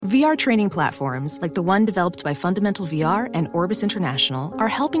VR training platforms, like the one developed by Fundamental VR and Orbis International, are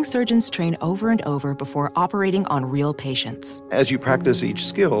helping surgeons train over and over before operating on real patients. As you practice each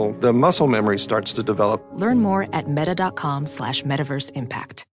skill, the muscle memory starts to develop. Learn more at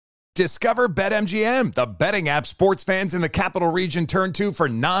meta.com/metaverseimpact. Discover BetMGM, the betting app sports fans in the capital region turn to for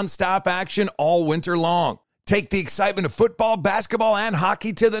nonstop action all winter long. Take the excitement of football, basketball, and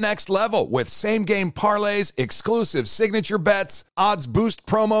hockey to the next level with same-game parlays, exclusive signature bets, odds boost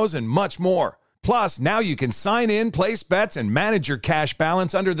promos, and much more. Plus, now you can sign in, place bets, and manage your cash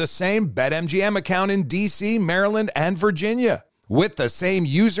balance under the same BetMGM account in D.C., Maryland, and Virginia. With the same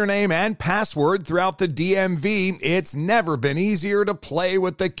username and password throughout the DMV, it's never been easier to play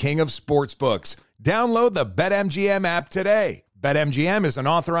with the king of sportsbooks. Download the BetMGM app today. BetMGM is an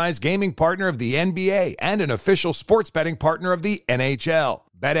authorized gaming partner of the NBA and an official sports betting partner of the NHL.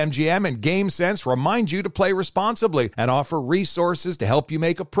 BetMGM and GameSense remind you to play responsibly and offer resources to help you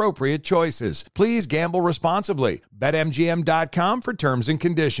make appropriate choices. Please gamble responsibly. BetMGM.com for terms and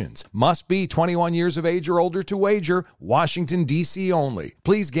conditions. Must be 21 years of age or older to wager. Washington, D.C. only.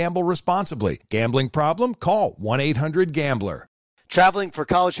 Please gamble responsibly. Gambling problem? Call 1-800-GAMBLER. Traveling for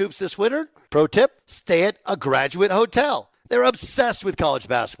college hoops this winter? Pro tip, stay at a Graduate Hotel. They're obsessed with college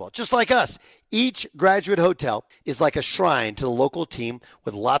basketball, just like us. Each Graduate Hotel is like a shrine to the local team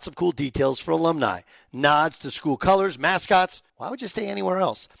with lots of cool details for alumni, nods to school colors, mascots. Why would you stay anywhere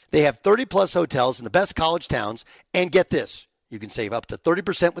else? They have 30-plus hotels in the best college towns. And get this, you can save up to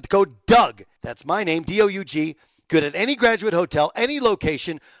 30% with code DOUG. That's my name, D-O-U-G. Good at any Graduate Hotel, any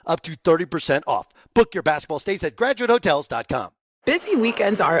location, up to 30% off. Book your basketball stays at graduatehotels.com. Busy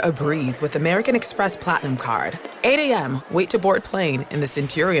weekends are a breeze with American Express Platinum Card. 8 a.m., wait to board plane in the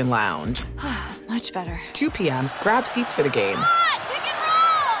Centurion Lounge. Much better. 2 p.m., grab seats for the game.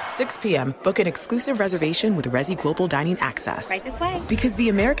 6 p.m., book an exclusive reservation with Resi Global Dining Access. Right this way. Because the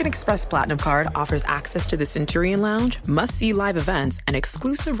American Express Platinum Card offers access to the Centurion Lounge, must-see live events, and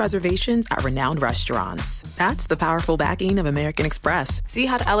exclusive reservations at renowned restaurants. That's the powerful backing of American Express. See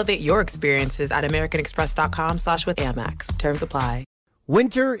how to elevate your experiences at americanexpress.com/withAmex. Terms apply.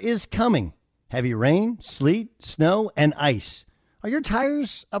 Winter is coming. Heavy rain, sleet, snow, and ice. Are your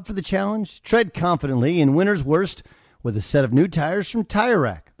tires up for the challenge? Tread confidently in winter's worst with a set of new tires from Tire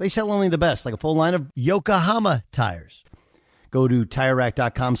Rack. They sell only the best, like a full line of Yokohama tires. Go to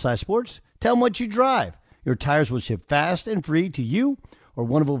TireRack.com/sports. Tell them what you drive. Your tires will ship fast and free to you or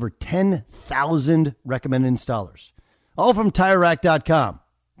one of over 10,000 recommended installers. All from TireRack.com.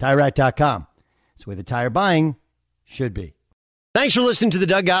 TireRack.com. It's the way the tire buying should be. Thanks for listening to the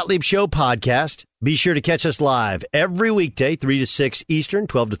Doug Gottlieb Show podcast. Be sure to catch us live every weekday, 3 to 6 Eastern,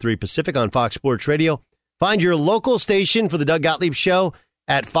 12 to 3 Pacific on Fox Sports Radio. Find your local station for the Doug Gottlieb Show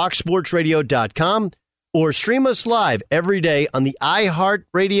at foxsportsradio.com or stream us live every day on the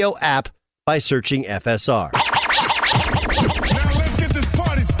iHeartRadio app by searching FSR. Now let's get this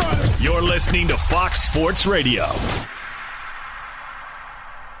party started. You're listening to Fox Sports Radio.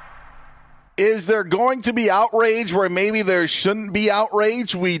 Is there going to be outrage where maybe there shouldn't be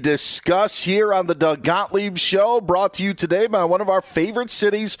outrage? We discuss here on the Doug Gottlieb Show, brought to you today by one of our favorite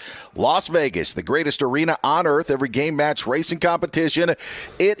cities, Las Vegas, the greatest arena on earth. Every game, match, racing competition,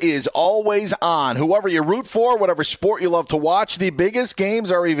 it is always on. Whoever you root for, whatever sport you love to watch, the biggest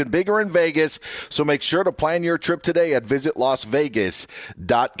games are even bigger in Vegas. So make sure to plan your trip today at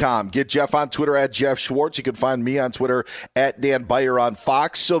visitlasvegas.com. Get Jeff on Twitter at Jeff Schwartz. You can find me on Twitter at Dan Beyer on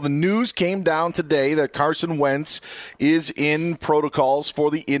Fox. So the news came down today that Carson Wentz is in protocols for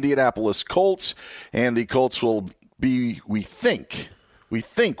the Indianapolis Colts, and the Colts will be, we think,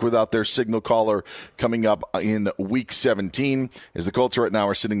 without their signal caller coming up in Week 17. As the Colts right now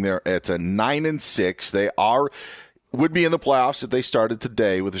are sitting there at 9-6, they would be in the playoffs if they started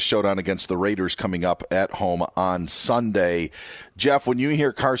today with a showdown against the Raiders coming up at home on Sunday. Jeff, when you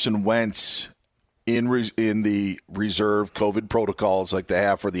hear Carson Wentz in the reserve COVID protocols like they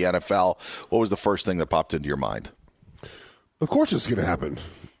have for the NFL, what was the first thing that popped into your mind? Of course it's going to happen.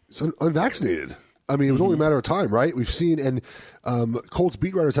 It's unvaccinated. I mean, it was only a matter of time, right? We've seen, and Colts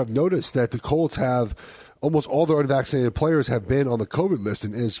beat writers have noticed that the Colts have almost all their unvaccinated players have been on the COVID list.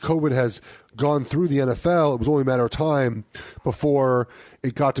 And as COVID has gone through the NFL, it was only a matter of time before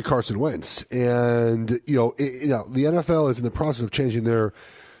it got to Carson Wentz. And, the NFL is in the process of changing your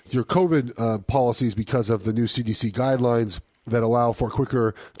COVID policies because of the new CDC guidelines that allow for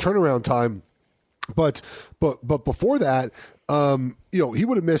quicker turnaround time. But before that, he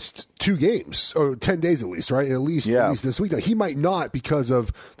would have missed 2 games or 10 days at least, right? And at least this week. Now, he might not because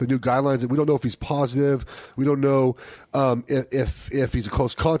of the new guidelines. We don't know if he's positive. We don't know if he's a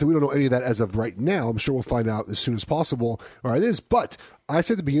close contact. We don't know any of that as of right now. I'm sure we'll find out as soon as possible. All right, it is. But I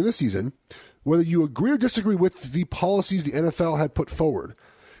said at the beginning of the season, whether you agree or disagree with the policies the NFL had put forward,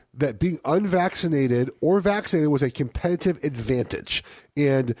 that being unvaccinated or vaccinated was a competitive advantage.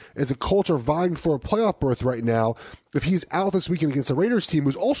 And as the Colts are vying for a playoff berth right now, if he's out this weekend against the Raiders team,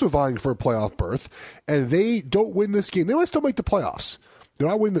 who's also vying for a playoff berth, and they don't win this game, they might still make the playoffs. They're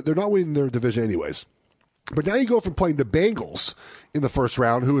not winning their division anyways. But now you go from playing the Bengals in the first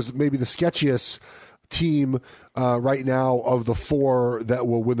round, who is maybe the sketchiest team right now of the four that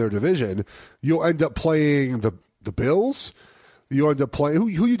will win their division. You'll end up playing the Bills. You end up playing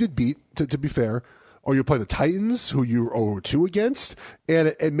who you did beat, to be fair, or you play the Titans, who you are 0-2 against,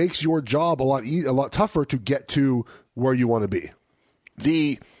 and it makes your job a lot tougher to get to where you want to be.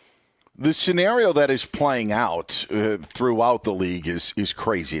 The scenario that is playing out throughout the league is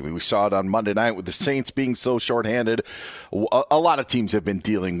crazy. I mean, we saw it on Monday night with the Saints being so shorthanded. A lot of teams have been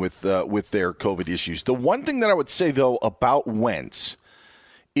dealing with their COVID issues. The one thing that I would say, though, about Wentz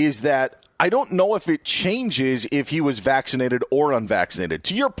is that I don't know if it changes if he was vaccinated or unvaccinated.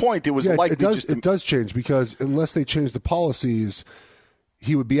 To your point, it was likely it does change, because unless they change the policies,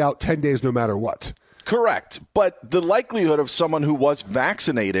 he would be out 10 days no matter what. Correct. But the likelihood of someone who was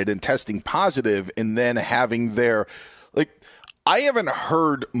vaccinated and testing positive and then having I haven't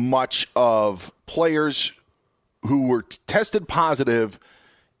heard much of players who were tested positive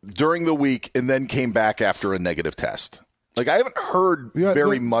during the week and then came back after a negative test. I haven't heard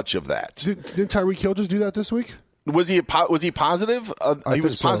very much of that. Didn't Tyreek Hill just do that this week? Was he positive? He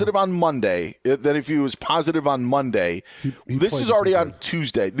was positive on Monday. Then if he was positive on Monday, this is already on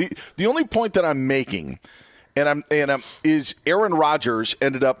Tuesday. The only point that I'm making, is Aaron Rodgers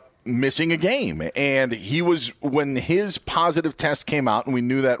ended up missing a game, and he was, when his positive test came out, and we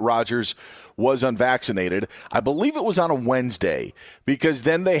knew that Rodgers was unvaccinated, I believe it was on a Wednesday, because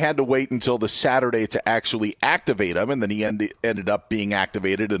then they had to wait until the Saturday to actually activate him, and then he ended up being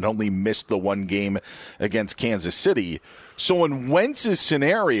activated and only missed the one game against Kansas City. So in Wentz's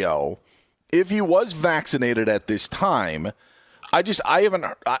scenario, if he was vaccinated at this time, and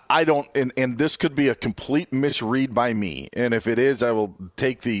this could be a complete misread by me, and if it is, I will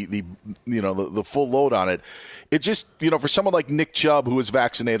take the full load on it. It just, for someone like Nick Chubb, who was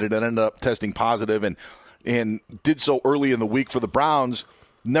vaccinated and ended up testing positive and did so early in the week for the Browns,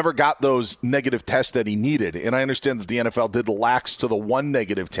 never got those negative tests that he needed. And I understand that the NFL did lax to the one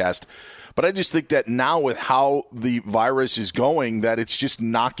negative test, but I just think that now with how the virus is going, that it's just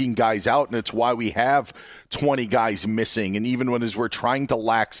knocking guys out, and it's why we have 20 guys missing. And even as we're trying to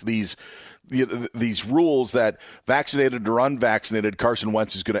lax these rules that vaccinated or unvaccinated, Carson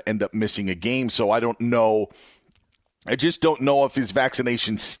Wentz is going to end up missing a game. So I don't know. I just don't know if his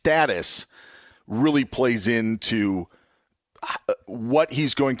vaccination status really plays into what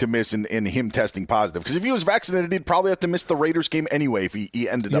he's going to miss in him testing positive. Because if he was vaccinated, he'd probably have to miss the Raiders game anyway if he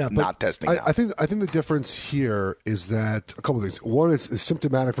ended up not testing. I think the difference here is that a couple of things. One is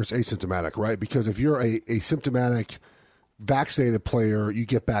symptomatic versus asymptomatic, right? Because if you're a symptomatic vaccinated player, you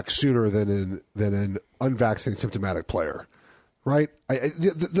get back sooner than an unvaccinated symptomatic player, right?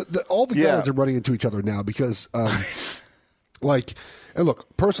 All the guys are running into each other now because, and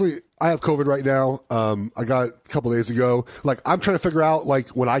look, personally, I have COVID right now. I got it a couple days ago. I'm trying to figure out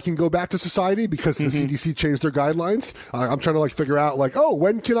when I can go back to society because the CDC changed their guidelines. I'm trying to figure out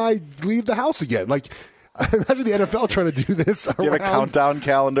when can I leave the house again? Imagine the NFL trying to do this. Do you have a countdown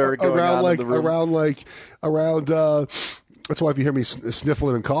calendar going on in the room? Around. That's why if you hear me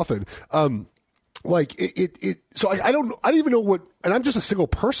sniffling and coughing. So I don't even know what, and I'm just a single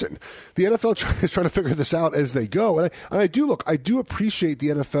person. The NFL is trying to figure this out as they go. And I do appreciate the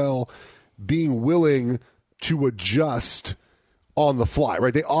NFL being willing to adjust on the fly,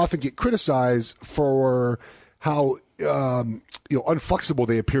 right? They often get criticized for how, unflexible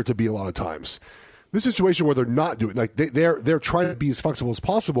they appear to be a lot of times. This situation where they're not doing, they're trying to be as flexible as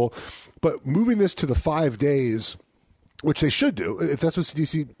possible, but moving this to the 5 days, which they should do, if that's what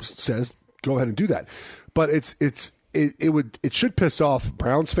CDC says, go ahead and do that. But it should piss off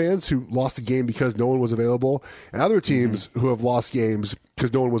Browns fans who lost the game because no one was available, and other teams who have lost games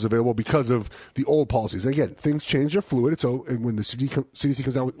because no one was available because of the old policies. And again, things change, they're fluid. So when the CDC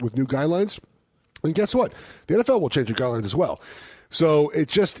comes out with new guidelines, and guess what? The NFL will change their guidelines as well. So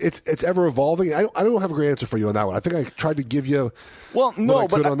it's ever evolving. I don't have a great answer for you on that one. I think I tried to give you on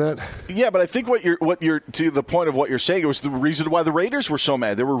that. Yeah, but I think what you're to the point of what you're saying, it was the reason why the Raiders were so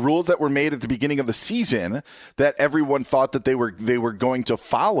mad. There were rules that were made at the beginning of the season that everyone thought that they were going to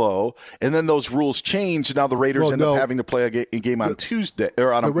follow, and then those rules changed, and now the Raiders end up having to play a game on Tuesday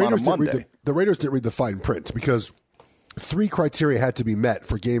or on a Monday. The Raiders didn't read the fine print because 3 criteria had to be met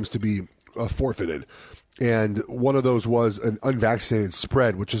for games to be forfeited. And one of those was an unvaccinated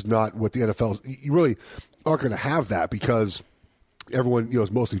spread, which is not what the NFL – you really aren't going to have that because everyone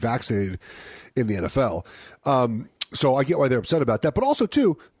is mostly vaccinated in the NFL. So I get why they're upset about that. But also,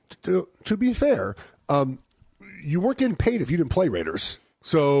 too, to be fair, you weren't getting paid if you didn't play Raiders.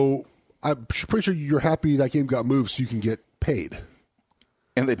 So I'm pretty sure you're happy that game got moved so you can get paid.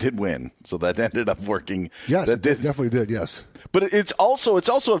 And they did win, so that ended up working. Yes, it definitely did. Yes, but it's also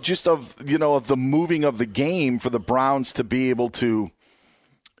just of the moving of the game for the Browns to be able to,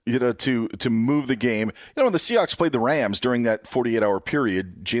 to move the game. When the Seahawks played the Rams during that 48-hour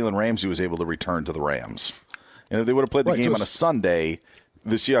period, Jalen Ramsey was able to return to the Rams, and if they would have played the game on a Sunday,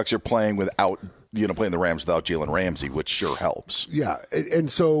 the Seahawks are playing without playing the Rams without Jalen Ramsey, which sure helps. Yeah, and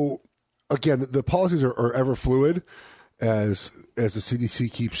so again, the policies are ever fluid. As the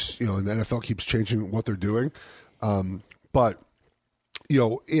CDC keeps, and the NFL keeps changing what they're doing. But,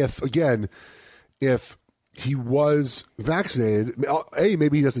 if he was vaccinated,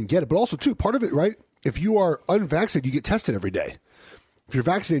 maybe he doesn't get it. But also, too, part of it, right? If you are unvaccinated, you get tested every day. If you're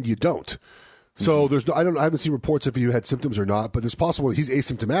vaccinated, you don't. So I haven't seen reports if you had symptoms or not, but it's possible he's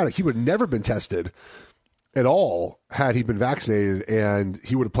asymptomatic. He would have never been tested at all had he been vaccinated, and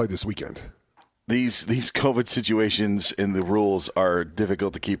he would have played this weekend. These COVID situations and the rules are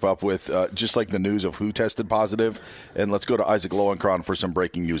difficult to keep up with, just like the news of who tested positive. And let's go to Isaac Lowenkron for some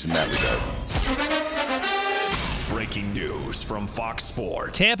breaking news in that regard. Breaking news from Fox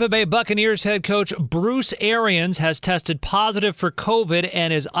Sports. Tampa Bay Buccaneers head coach Bruce Arians has tested positive for COVID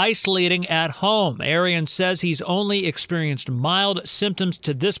and is isolating at home. Arians says he's only experienced mild symptoms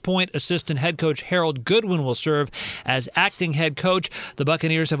to this point. Assistant head coach Harold Goodwin will serve as acting head coach. The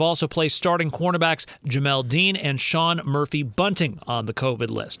Buccaneers have also placed starting cornerbacks Jamel Dean and Sean Murphy-Bunting on the COVID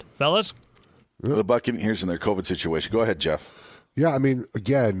list. Fellas? The Buccaneers in their COVID situation. Go ahead, Jeff. Yeah, I mean,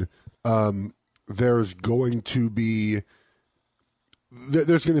 again, there's going to be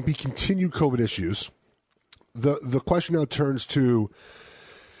continued COVID issues. The question now turns to,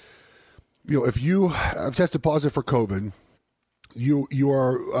 if you have tested positive for COVID, you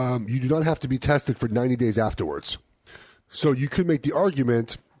do not have to be tested for 90 days afterwards. So you could make the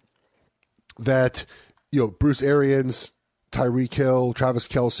argument that Bruce Arians, Tyreek Hill, Travis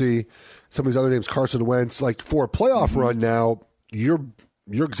Kelce, some of these other names, Carson Wentz, like for a playoff run now, you're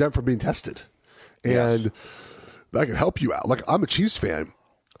exempt from being tested. And that can help you out. Like, I'm a Chiefs fan.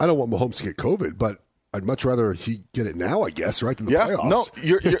 I don't want Mahomes to get COVID, but I'd much rather he get it now, I guess, right, than the playoffs. No,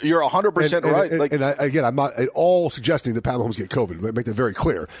 you're 100% right. I'm not at all suggesting that Pat Mahomes get COVID. Make that very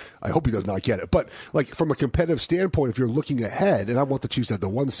clear. I hope he does not get it. But, from a competitive standpoint, if you're looking ahead, and I want the Chiefs to have the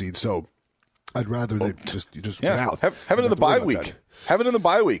 1 seed, so I'd rather they just win out. Have it in the bye week. Have it in the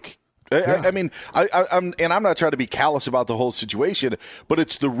bye week. Yeah. I mean, I'm not trying to be callous about the whole situation, but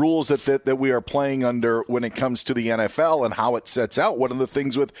it's the rules that we are playing under when it comes to the NFL and how it sets out. One of the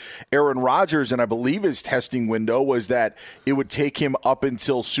things with Aaron Rodgers, and I believe his testing window, was that it would take him up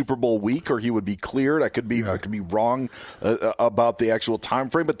until Super Bowl week, or he would be cleared. I could be wrong about the actual time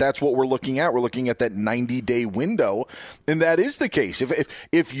frame, but that's what we're looking at. We're looking at that 90-day window, and that is the case.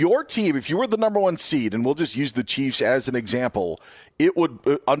 If your team, if you were the number 1 seed, and we'll just use the Chiefs as an example, it would,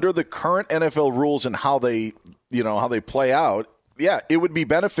 under the current NFL rules and how they play out, it would be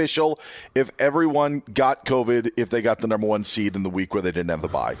beneficial if everyone got COVID if they got the number 1 seed in the week where they didn't have the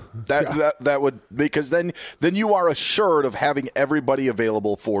bye. That would, because then you are assured of having everybody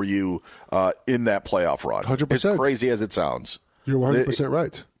available for you in that playoff run. 100%. As crazy as it sounds. You're 100%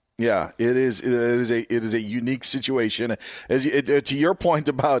 right. Yeah, it is a unique situation. To your point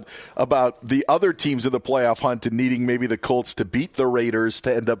about the other teams in the playoff hunt and needing maybe the Colts to beat the Raiders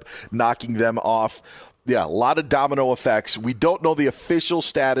to end up knocking them off. Yeah, a lot of domino effects. We don't know the official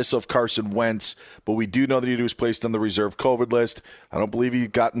status of Carson Wentz, but we do know that he was placed on the reserve COVID list. I don't believe he's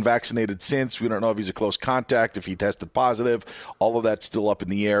gotten vaccinated since. We don't know if he's a close contact, if he tested positive. All of that's still up in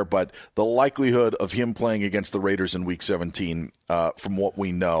the air, but the likelihood of him playing against the Raiders in Week 17, from what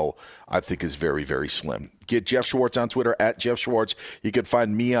we know, I think is very, very slim. Get Jeff Schwartz on Twitter, at Jeff Schwartz. You can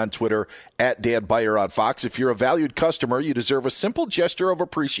find me on Twitter, at Dan Beyer on Fox. If you're a valued customer, you deserve a simple gesture of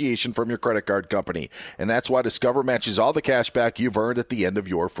appreciation from your credit card company. And that's why Discover matches all the cash back you've earned at the end of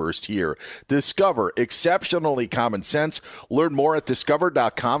your first year. Discover, exceptionally common sense. Learn more at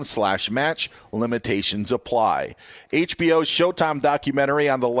discover.com/match. Limitations apply. HBO's Showtime documentary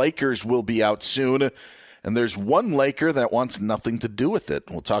on the Lakers will be out soon. And there's one Laker that wants nothing to do with it.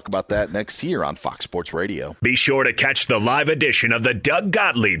 We'll talk about that next year on Fox Sports Radio. Be sure to catch the live edition of the Doug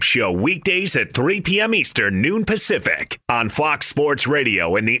Gottlieb Show weekdays at 3 p.m. Eastern, noon Pacific on Fox Sports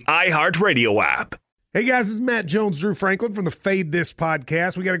Radio and the iHeartRadio app. Hey guys, this is Matt Jones, Drew Franklin from the Fade This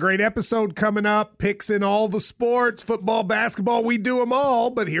podcast. We got a great episode coming up, picks in all the sports, football, basketball, we do them all,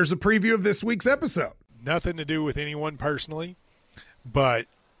 but here's a preview of this week's episode. Nothing to do with anyone personally, but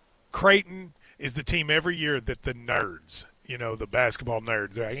Creighton is the team every year that the nerds, the basketball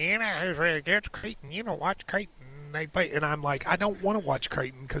nerds, they're like, who's really good? Creighton, watch Creighton. They play, and I'm like, I don't want to watch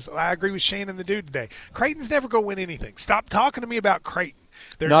Creighton because I agree with Shannon the dude today. Creighton's never going to win anything. Stop talking to me about Creighton.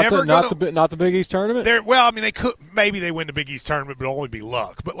 They're not the Big East tournament. They could, maybe they win the Big East tournament, but it'll only be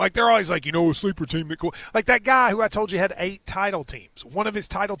luck. But they're always like, a sleeper team that cool. Like that guy who I told you had 8 title teams. One of his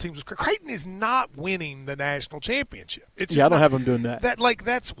title teams was Creighton is not winning the national championship. I don't have them doing that.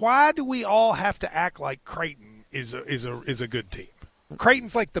 That's why do we all have to act like Creighton is a good team?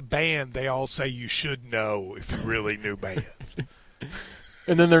 Creighton's like the band they all say you should know if you really knew bands.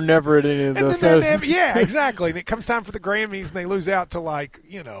 And then they're never at any of those. Yeah, exactly. And it comes time for the Grammys, and they lose out to Lil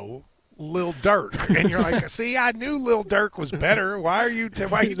Durk, and you're like, "See, I knew Lil Durk was better. Why are you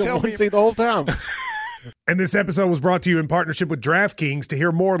telling me?" The whole time. And this episode was brought to you in partnership with DraftKings. To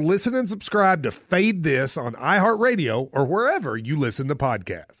hear more, listen and subscribe to Fade This on iHeartRadio or wherever you listen to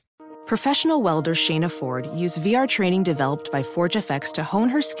podcasts. Professional welder Shayna Ford used VR training developed by ForgeFX to hone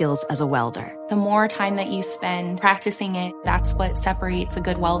her skills as a welder. The more time that you spend practicing it, that's what separates a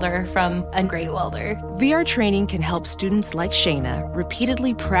good welder from a great welder. VR training can help students like Shayna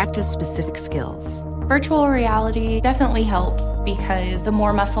repeatedly practice specific skills. Virtual reality definitely helps because the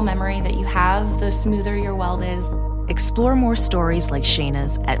more muscle memory that you have, the smoother your weld is. Explore more stories like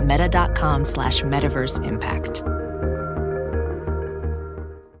Shayna's at meta.com/metaverseimpact.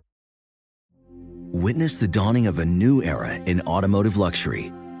 Witness the dawning of a new era in automotive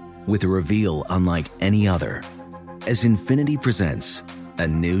luxury with a reveal unlike any other as Infiniti presents a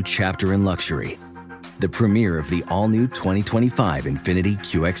new chapter in luxury, the premiere of the all-new 2025 Infiniti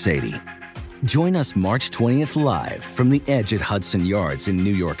QX80. Join us March 20th live from the Edge at Hudson Yards in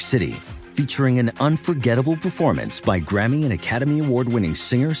New York City, featuring an unforgettable performance by Grammy and Academy Award-winning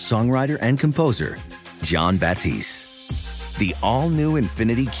singer, songwriter, and composer Jon Batiste. The all-new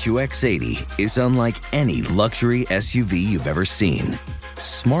Infiniti QX80 is unlike any luxury SUV you've ever seen.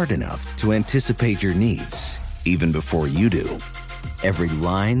 Smart enough to anticipate your needs, even before you do. Every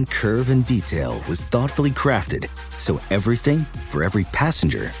line, curve, and detail was thoughtfully crafted, so everything for every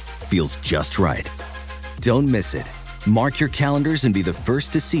passenger feels just right. Don't miss it. Mark your calendars and be the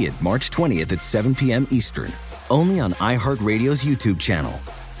first to see it March 20th at 7 p.m. Eastern, only on iHeartRadio's YouTube channel.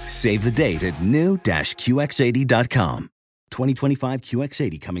 Save the date at new-QX80.com. 2025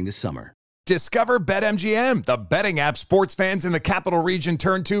 QX80 coming this summer. Discover BetMGM, the betting app sports fans in the capital region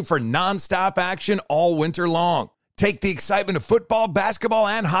turn to for nonstop action all winter long. Take the excitement of football, basketball,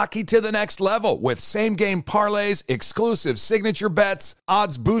 and hockey to the next level with same-game parlays, exclusive signature bets,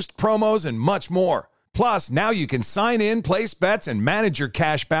 odds boost promos, and much more. Plus, now you can sign in, place bets, and manage your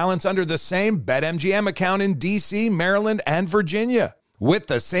cash balance under the same BetMGM account in D.C., Maryland, and Virginia. With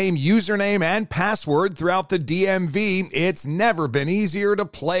the same username and password throughout the DMV, it's never been easier to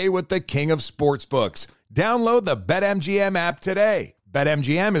play with the king of sportsbooks. Download the BetMGM app today.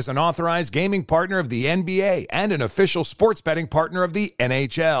 BetMGM is an authorized gaming partner of the NBA and an official sports betting partner of the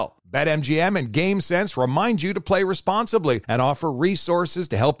NHL. BetMGM and GameSense remind you to play responsibly and offer resources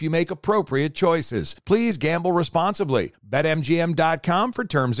to help you make appropriate choices. Please gamble responsibly. BetMGM.com for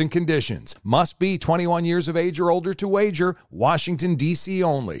terms and conditions. Must be 21 years of age or older to wager. Washington, D.C.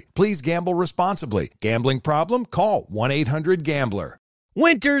 only. Please gamble responsibly. Gambling problem? Call 1-800-GAMBLER.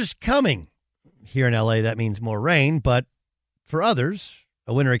 Winter's coming. Here in L.A., that means more rain, but for others,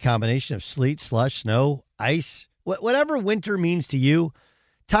 a wintry combination of sleet, slush, snow, ice, whatever winter means to you,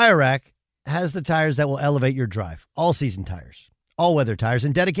 Tire Rack has the tires that will elevate your drive. All-season tires, all-weather tires,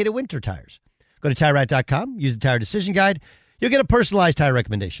 and dedicated winter tires. Go to TireRack.com, use the Tire Decision Guide. You'll get a personalized tire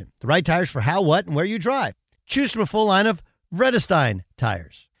recommendation. The right tires for how, what, and where you drive. Choose from a full line of Vredestein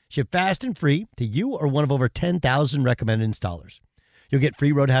tires. Ship fast and free to you or one of over 10,000 recommended installers. You'll get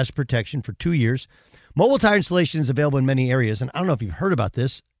free road hazard protection for 2 years. Mobile tire installation is available in many areas, and I don't know if you've heard about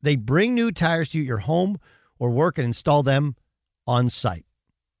this. They bring new tires to your home or work and install them on site.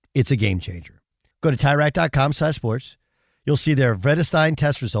 It's a game changer. Go to TireRack.com/sports. You'll see their Vredestein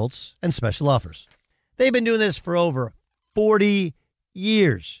test results and special offers. They've been doing this for over 40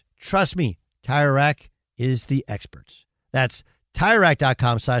 years. Trust me, Tire Rack is the experts. That's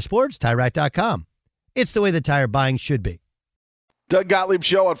TireRack.com/sports, TireRack.com. It's the way the tire buying should be. Doug Gottlieb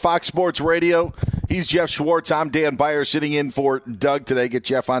Show on Fox Sports Radio He's Jeff Schwartz. I'm Dan Beyer sitting in for Doug today. Get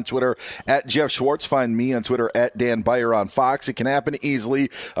Jeff on Twitter at Jeff Schwartz. Find me on Twitter at Dan Beyer on Fox. It can happen easily.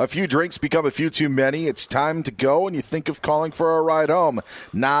 A few drinks become a few too many. It's time to go, and you think of calling for a ride home.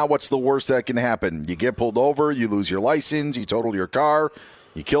 Nah, what's the worst that can happen? You get pulled over, you lose your license, you total your car,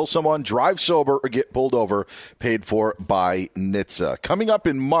 you kill someone, drive sober, or get pulled over, paid for by NHTSA. Coming up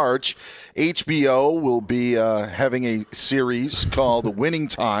in March, HBO will be having a series called Winning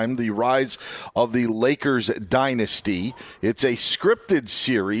Time, The Rise of the Lakers Dynasty. It's a scripted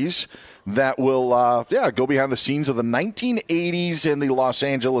series that will go behind the scenes of the 1980s and the Los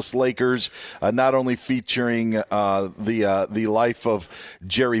Angeles Lakers, not only featuring the life of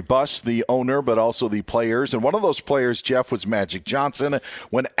Jerry Buss, the owner, but also the players. And one of those players, Jeff, was Magic Johnson.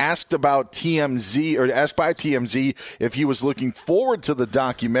 When asked by TMZ if he was looking forward to the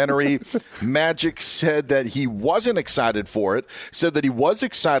documentary, Magic said that he wasn't excited for it, said that he was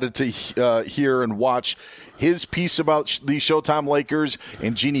excited to hear and watch his piece about the Showtime Lakers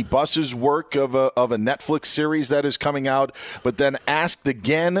and Jeannie Buss's work of a Netflix series that is coming out. But then asked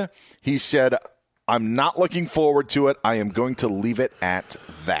again, he said, I'm not looking forward to it. I am going to leave it at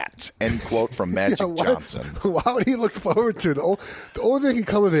that. End quote from Magic Johnson. Why would he look forward to it? The only thing that can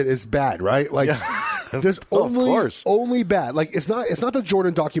come of it is bad, right? Like, there's only bad. Like, it's not the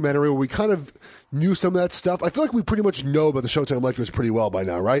Jordan documentary where we kind of knew some of that stuff. I feel like we pretty much know about the Showtime Lakers pretty well by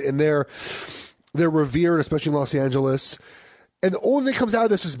now, right? And they're revered, especially in Los Angeles. And the only thing that comes out of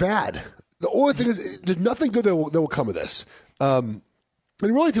this is bad. The only thing is there's nothing good that will come of this. And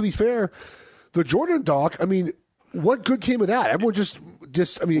really, to be fair, the Jordan doc, I mean, what good came of that? Everyone just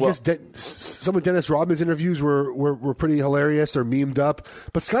I guess some of Dennis Rodman's interviews were pretty hilarious. They're memed up.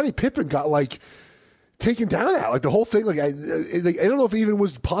 But Scottie Pippen got, taken down at. Like, the whole thing, I don't know if it even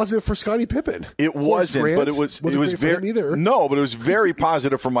was positive for Scottie Pippen. It wasn't, but it was very either. No, but it was very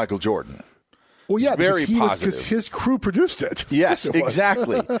positive for Michael Jordan. Well, yeah, very positive because his crew produced it. Yes,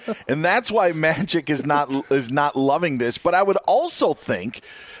 exactly, and that's why Magic is not loving this. But I would also think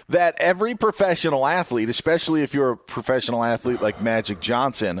that every professional athlete, especially if you're a professional athlete like Magic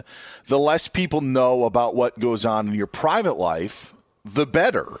Johnson, the less people know about what goes on in your private life, the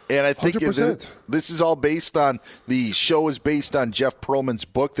better. And I think this is all based on, the show is based on Jeff Pearlman's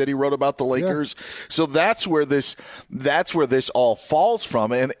book that he wrote about the Lakers. Yeah. So that's where this all falls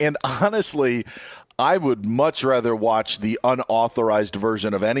from. And honestly, I would much rather watch the unauthorized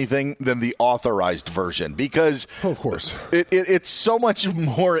version of anything than the authorized version, because of course it's so much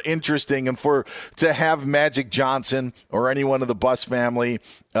more interesting. And to have Magic Johnson or anyone of the Buss family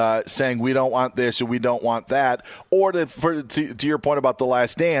saying we don't want this or we don't want that, or to your point about The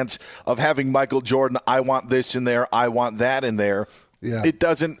Last Dance, of having Michael Jordan, I want this in there, I want that in there. Yeah. It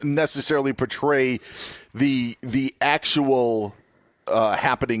doesn't necessarily portray the actual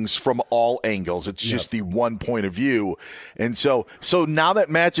happenings from all angles. It's just the one point of view. And so now that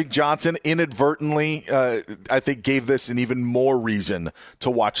Magic Johnson inadvertently, I think, gave this an even more reason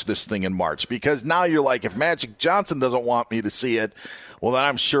to watch this thing in March, because now you're like, if Magic Johnson doesn't want me to see it, well, then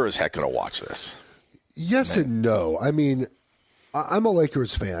I'm sure as heck going to watch this. Yes and no. I mean, I'm a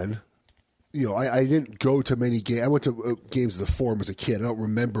Lakers fan. You know, I didn't go to many games. I went to games of the Forum as a kid. I don't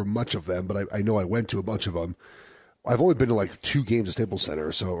remember much of them, but I know I went to a bunch of them. I've only been to 2 games at Staples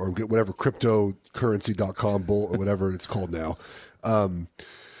Center, or whatever cryptocurrency.com bull or whatever it's called now.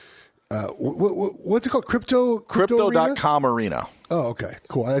 What's it called? Crypto.com arena. Oh, okay,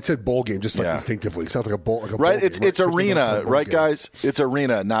 cool. I said bowl game just instinctively. It sounds like a bowl. Like a right, bowl it's game, it's arena, right, guys? It's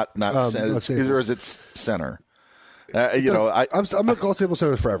arena, not center. Or is it center? I'm going to call Staples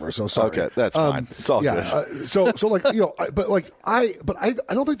Center forever. So sorry. Okay, that's fine. It's all good. I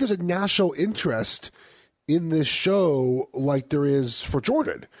don't think there's a national interest in this show like there is for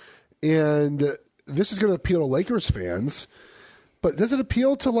Jordan. And this is going to appeal to Lakers fans, but does it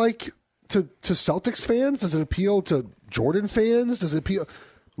appeal to Celtics fans? Does it appeal to Jordan fans? Does it appeal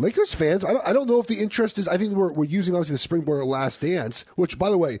Lakers fans? I don't know if the interest is. I think we're using obviously the springboard of Last Dance, which, by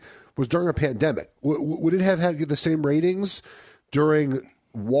the way, was during a pandemic. Would it have had the same ratings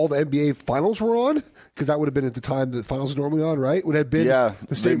while the NBA finals were on? Because that would have been at the time the finals are normally on, right? Would have been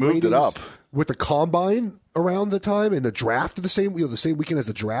the same they moved ratings it up with the combine around the time and the draft of the same weekend as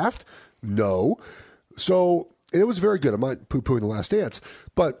the draft? No. So it was very good. I'm not poo-pooing The Last Dance,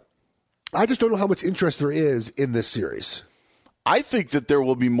 but I just don't know how much interest there is in this series. I think that there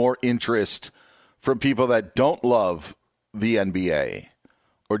will be more interest from people that don't love the NBA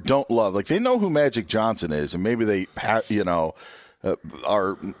or don't love, they know who Magic Johnson is, and maybe they,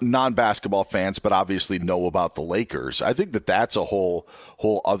 are non-basketball fans, but obviously know about the Lakers. I think that's a whole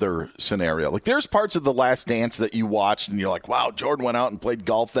other scenario. Like, there's parts of The Last Dance that you watched and you're like, wow, Jordan went out and played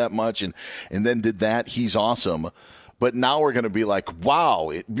golf that much and then did that. He's awesome. But now we're going to be like,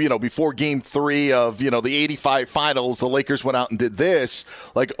 wow, before Game 3 of, the 85 finals, the Lakers went out and did this.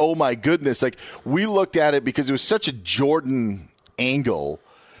 Like, oh my goodness. Like, we looked at it because it was such a Jordan angle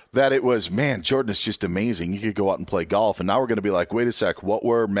that it was, man, Jordan is just amazing. You could go out and play golf. And now we're going to be like, wait a sec, what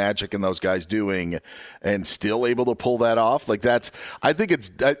were Magic and those guys doing and still able to pull that off? Like, I think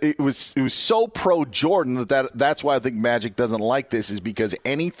it was so pro Jordan that's why I think Magic doesn't like this, is because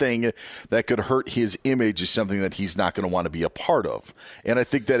anything that could hurt his image is something that he's not going to want to be a part of. And I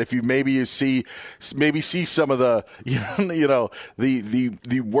think that if you see some of the,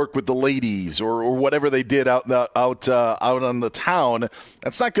 the work with the ladies or whatever they did out on the town,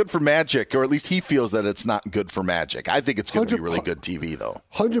 that's not good for Magic, or at least he feels that it's not good for Magic. I think it's going to be really good TV, though.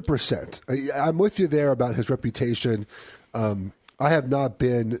 100%. I'm with you there about his reputation. I have not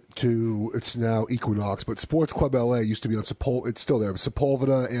been to, it's now Equinox, but Sports Club LA used to be on Sepulveda. It's still there,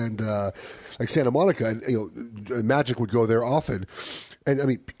 Sepulveda and like Santa Monica, and Magic would go there often. And I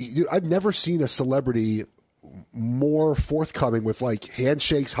mean, I've never seen a celebrity more forthcoming with like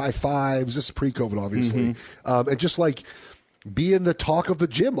handshakes, high fives. This is pre-COVID, obviously, and just like being the talk of the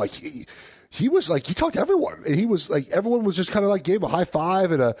gym. Like he was like, he talked to everyone, and he was like, everyone was just kind of like gave him a high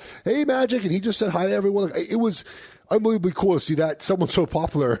five and a hey Magic, and he just said hi to everyone. It was unbelievably cool to see that someone so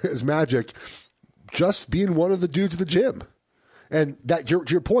popular as Magic just being one of the dudes at the gym. And that to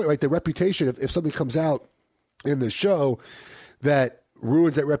your point, right? The reputation, if something comes out in the show that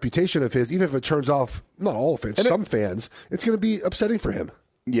ruins that reputation of his, even if it turns off not all fans, some fans, it's going to be upsetting for him.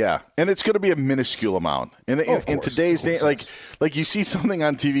 Yeah, and it's going to be a minuscule amount. In today's day, like you see something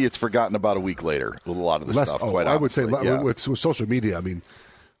on TV, it's forgotten about a week later with a lot of the stuff. I would say with social media, I mean,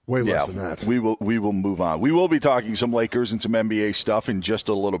 way less than that. We will move on. We will be talking some Lakers and some NBA stuff in just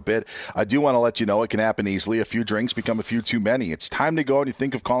a little bit. I do want to let you know it can happen easily. A few drinks become a few too many. It's time to go, and you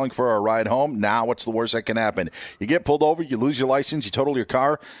think of calling for a ride home. Now, what's the worst that can happen? You get pulled over, you lose your license, you total your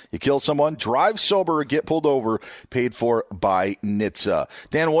car, you kill someone. Drive sober or get pulled over, paid for by NHTSA.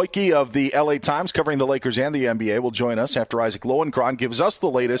 Dan Wojcicki of the LA Times, covering the Lakers and the NBA, will join us after Isaac Lowenkron gives us the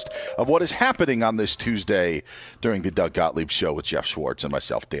latest of what is happening on this Tuesday during the Doug Gottlieb Show with Jeff Schwartz and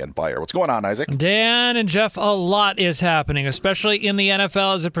myself, Dan Byer. What's going on, Isaac? Dan and Jeff, a lot is happening, especially in the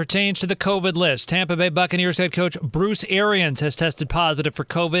NFL as it pertains to the COVID list. Tampa Bay Buccaneers head coach Bruce Arians has tested positive for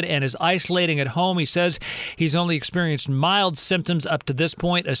COVID and is isolating at home. He says he's only experienced mild symptoms up to this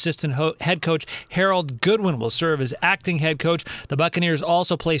point. Assistant head coach Harold Goodwin will serve as acting head coach. The Buccaneers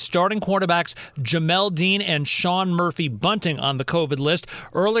also place starting quarterbacks Jamel Dean and Sean Murphy Bunting on the COVID list.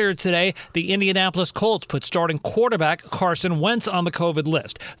 Earlier today, the Indianapolis Colts put starting quarterback Carson Wentz on the COVID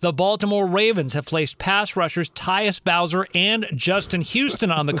list. The Baltimore Ravens have placed pass rushers Tyus Bowser and Justin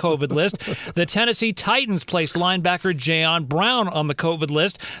Houston on the COVID list. The Tennessee Titans placed linebacker Jayon Brown on the COVID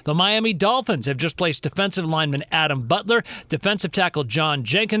list. The Miami Dolphins have just placed defensive lineman Adam Butler, defensive tackle John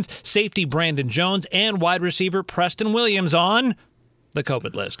Jenkins, safety Brandon Jones, and wide receiver Preston Williams on the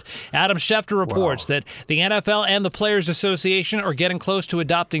COVID list. Adam Schefter reports that the NFL and the Players Association are getting close to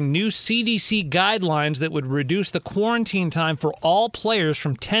adopting new CDC guidelines that would reduce the quarantine time for all players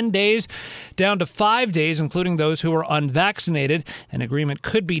from 10 days down to 5 days, including those who are unvaccinated. An agreement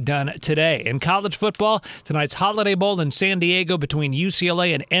could be done today. In college football, tonight's Holiday Bowl in San Diego between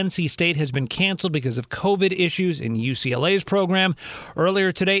UCLA and NC State has been canceled because of COVID issues in UCLA's program.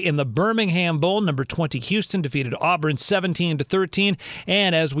 Earlier today in the Birmingham Bowl, number 20 Houston defeated Auburn 17-13.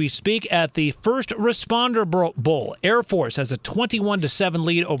 And as we speak at the First Responder Bowl, Air Force has a 21-7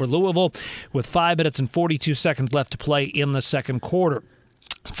 lead over Louisville with 5 minutes and 42 seconds left to play in the second quarter.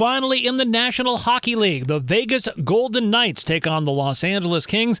 Finally, in the National Hockey League, the Vegas Golden Knights take on the Los Angeles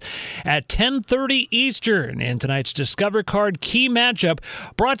Kings at 10:30 Eastern in tonight's Discover Card Key matchup,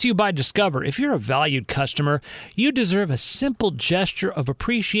 brought to you by Discover. If you're a valued customer, you deserve a simple gesture of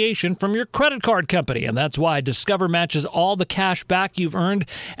appreciation from your credit card company, and that's why Discover matches all the cash back you've earned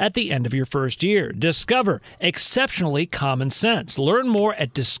at the end of your first year. Discover, exceptionally common sense. Learn more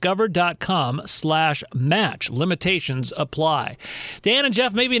at discover.com/match. Limitations apply. Dan and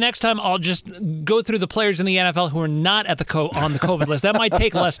Jeff, maybe next time I'll just go through the players in the NFL who are not at on the COVID list. That might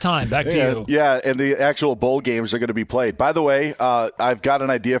take less time. Back to you. Yeah, and the actual bowl games are going to be played. By the way, I've got an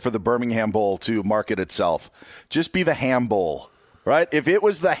idea for the Birmingham Bowl to market itself. Just be the Ham Bowl. Right? If it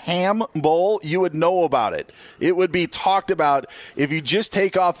was the Ham Bowl, you would know about it. It would be talked about. If you just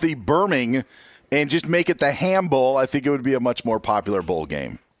take off the Birmingham and just make it the Ham Bowl, I think it would be a much more popular bowl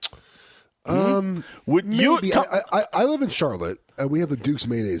game. Would maybe. you? I live in Charlotte, and we have the Duke's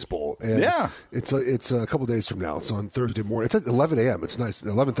Mayonnaise Bowl. And yeah, it's a couple days from now. It's on Thursday morning. It's at 11 a.m. It's nice.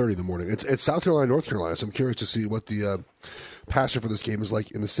 11:30 in the morning. It's South Carolina, North Carolina. So I'm curious to see what the passion for this game is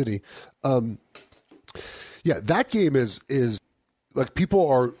like in the city. Yeah, that game is like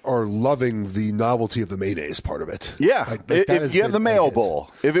people are loving the novelty of the mayonnaise part of it. Yeah, like if you have the mayo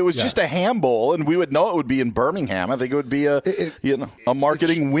bowl, if it was just a ham bowl, and we would know it would be in Birmingham, I think it would be a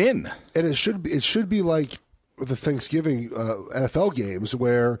marketing win. And it should be like the Thanksgiving NFL games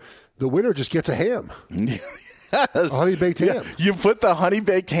where the winner just gets a ham. A honey-baked ham. You put the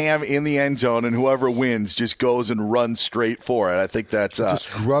honey-baked ham in the end zone, and whoever wins just goes and runs straight for it. I think that's...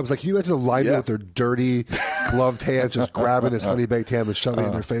 just grubs. Like, can you imagine the linemen with their dirty, gloved hands just grabbing this honey-baked ham and shoving it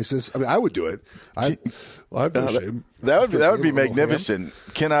in their faces? I mean, I would do it. I've no shame. That would be magnificent.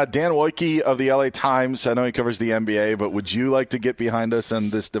 Can Dan Wojcicki of the LA Times, I know he covers the NBA, but would you like to get behind us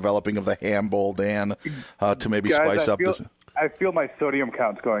on this developing of the ham bowl, Dan, to maybe spice up this... I feel my sodium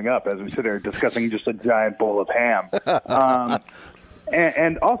count's going up as we sit here discussing just a giant bowl of ham.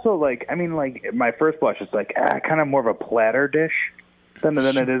 And also, my first blush is kind of more of a platter dish than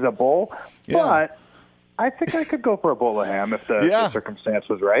it is a bowl. Yeah. But I think I could go for a bowl of ham if the circumstance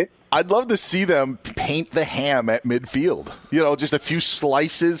was right. I'd love to see them paint the ham at midfield. Just a few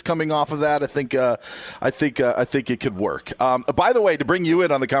slices coming off of that. I think it could work. By the way, to bring you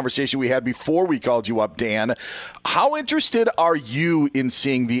in on the conversation we had before we called you up, Dan, how interested are you in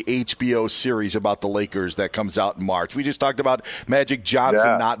seeing the HBO series about the Lakers that comes out in March? We just talked about Magic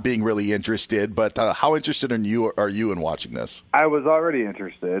Johnson not being really interested, but how interested are you in watching this? I was already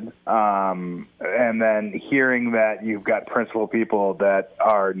interested, and then hearing that you've got principal people that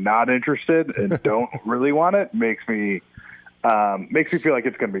are not interested and don't really want it makes me feel like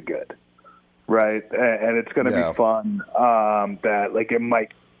it's going to be good, right? And it's going to be fun. That it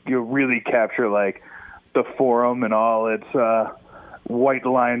might really capture the Forum and all its white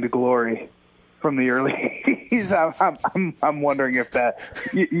lined glory from the early 80s. I'm wondering if that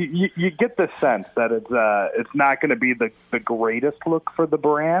you get the sense that it's not going to be the greatest look for the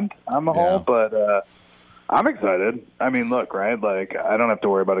brand on the whole, but. I'm excited. I mean, look, right? I don't have to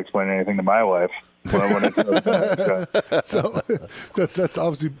worry about explaining anything to my wife. So that's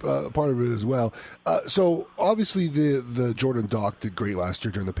obviously part of it as well. So obviously the Jordan doc did great last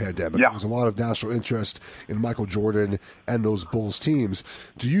year during the pandemic. There was a lot of national interest in Michael Jordan and those Bulls teams.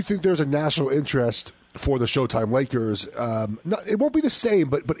 Do you think there's a national interest for the Showtime Lakers? It won't be the same,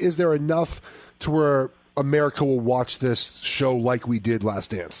 but is there enough to where America will watch this show like we did Last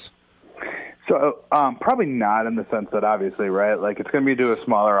Dance? So probably not in the sense that obviously, right, it's going to be to a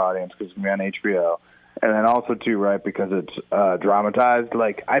smaller audience because it's going to be on HBO. And then also, too, right, because it's dramatized.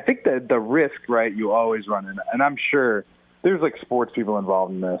 I think that the risk, right, you always run in, and I'm sure there's, sports people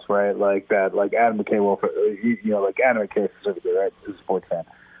involved in this, right, Adam McKay, Adam McKay specifically, right, is a sports fan.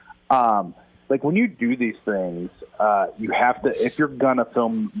 When you do these things, you have to, if you're going to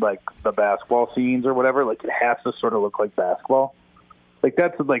film, the basketball scenes or whatever, it has to sort of look like basketball.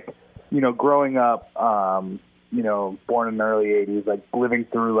 That's, growing up, born in the early 80s, living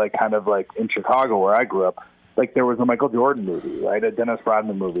through, in Chicago where I grew up, there was a Michael Jordan movie, right, a Dennis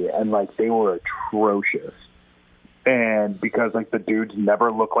Rodman movie, and, they were atrocious. And because, the dudes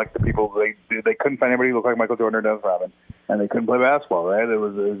never looked like the people, they couldn't find anybody who looked like Michael Jordan or Dennis Rodman, and they couldn't play basketball, right? It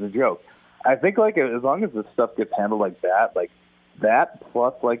was a joke. I think, as long as this stuff gets handled like that, that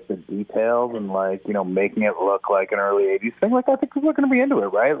plus the details and making it look like an early 80s thing, I think people are going to be into it,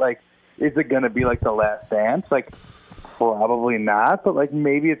 right? Is it going to be The Last Dance? Probably not, but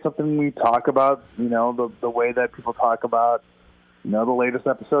maybe it's something we talk about, the way that people talk about, the latest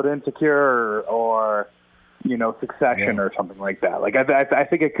episode of Insecure or Succession or something like that. I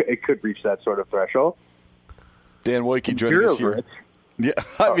think it could reach that sort of threshold. Dan Wojcicki joining us here. Yeah,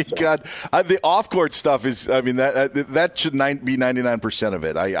 God, the off-court stuff is, that should be 99% of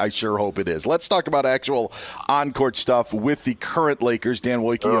it. I sure hope it is. Let's talk about actual on-court stuff with the current Lakers. Dan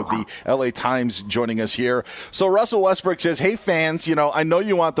Wojcicki of the LA Times joining us here. So Russell Westbrook says, hey, fans, I know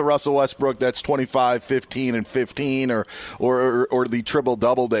you want the Russell Westbrook that's 25, 15, and 15 or the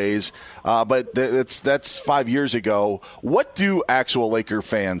triple-double days, but that's 5 years ago. What do actual Laker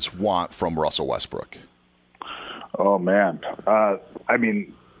fans want from Russell Westbrook? Oh, man. I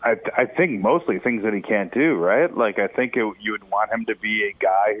think mostly things that he can't do, right? I think you would want him to be a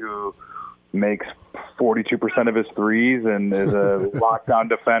guy who makes 42% of his threes and is a lockdown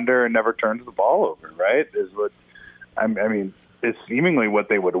defender and never turns the ball over, right? It's seemingly what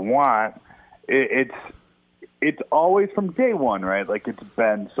they would want. It's always from day one, right? It's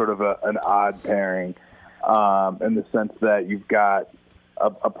been sort of an odd pairing in the sense that you've got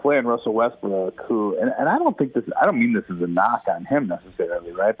a play in Russell Westbrook who, and I don't mean this as a knock on him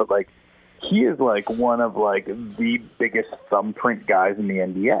necessarily, right? But like, he is like one of like the biggest thumbprint guys in the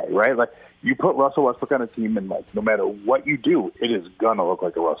NBA, right? Like, you put Russell Westbrook on a team, and like, no matter what you do, it is gonna look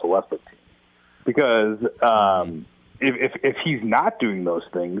like a Russell Westbrook team. Because if he's not doing those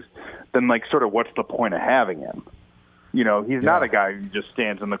things, then like, sort of, what's the point of having him? You know, he's not a guy who just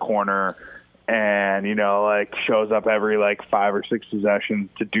stands in the corner and, you know, like, shows up every like 5 or 6 possessions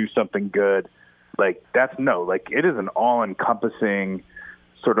to do something good. Like, it is an all-encompassing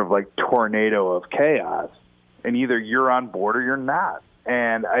sort of like tornado of chaos, and either you're on board or you're not.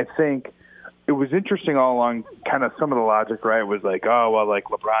 And I think it was interesting all along, kind of some of the logic, right, was like, oh, well, like,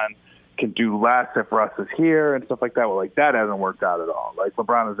 LeBron can do less if Russ is here and stuff like that. Well, like, that hasn't worked out at all. Like,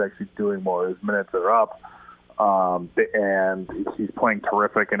 LeBron is actually doing more. His minutes are up, and he's playing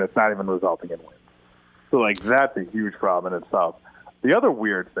terrific, and it's not even resulting in wins. So, like, that's a huge problem in itself. The other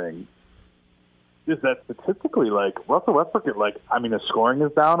weird thing is that statistically, like, Russell Westbrook, like, I mean, his scoring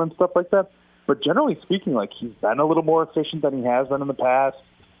is down and stuff like that, but generally speaking, like, he's been a little more efficient than he has been in the past.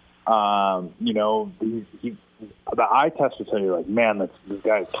 You know, the eye test will tell you, like, man, this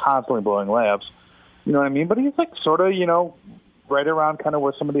guy is constantly blowing layups. You know what I mean? But he's, like, sort of, you know, right around kind of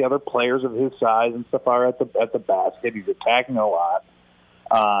where some of the other players of his size and stuff are at the basket. He's attacking a lot.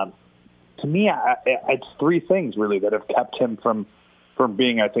 To me, it's 3 things, really, that have kept him from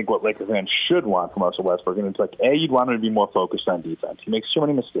being, I think, what Lakers fans should want from Russell Westbrook. And it's like, A, you'd want him to be more focused on defense. He makes too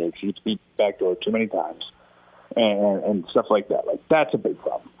many mistakes. He gets beat backdoor too many times and stuff like that. Like, that's a big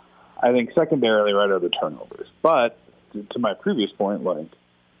problem. I think secondarily, right, are the turnovers. But to my previous point, like,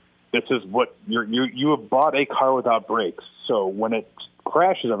 this is what you have bought a car without brakes. So when it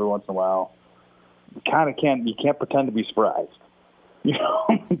crashes every once in a while, you can't pretend to be surprised. You know,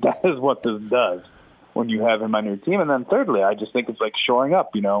 that is what this does when you have him on your team. And then thirdly, I just think it's like shoring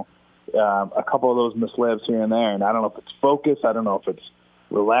up, you know, a couple of those missed layups here and there. And I don't know if it's focus. I don't know if it's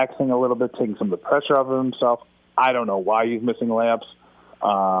relaxing a little bit, taking some of the pressure off of himself. I don't know why he's missing layups,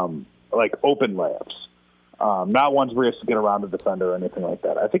 like open layups, not ones where he has to get around the defender or anything like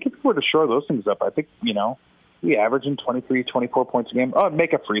that. I think if we were to shore those things up, I think, you know, we averaging 23, 24 points a game. Oh,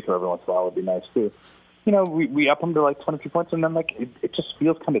 make a free throw every once in a while would be nice too. You know, we up him to like 22 points, and then like it just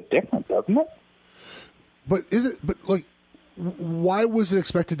feels kind of different, doesn't it? But like, why was it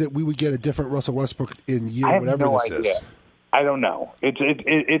expected that we would get a different Russell Westbrook in year whatever this is? I don't know.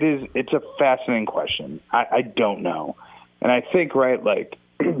 It's a fascinating question. I don't know, and I think, right, like,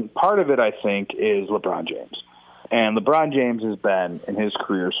 part of it, I think, is LeBron James, and LeBron James has been in his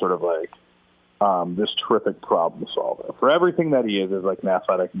career sort of like this terrific problem solver. For everything that he is like an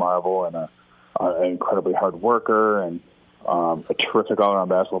athletic marvel and an incredibly hard worker and a terrific all-around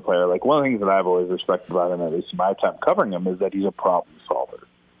basketball player. Like, one of the things that I've always respected about him, at least in my time covering him, is that he's a problem solver.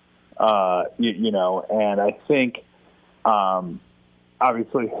 You know, and I think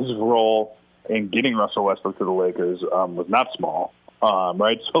obviously his role in getting Russell Westbrook to the Lakers was not small,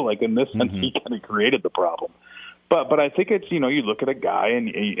 right? So, like, in this sense, he kind of created the problem. But I think it's, you know, you look at a guy and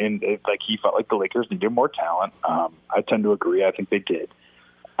it's like he felt like the Lakers needed more talent. I tend to agree. I think they did.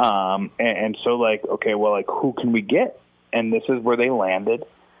 And so, like, okay, well, like, who can we get? And this is where they landed.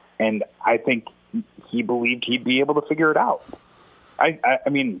 And I think he believed he'd be able to figure it out. I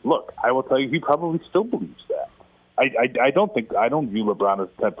mean, look, I will tell you, he probably still believes that. I don't view LeBron as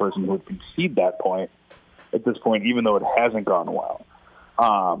the type of person who would concede that point at this point, even though it hasn't gone well.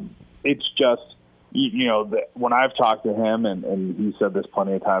 It's just, you know, when I've talked to him, and he said this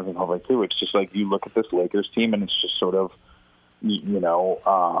plenty of times in public too, it's just like, you look at this Lakers team and it's just sort of, you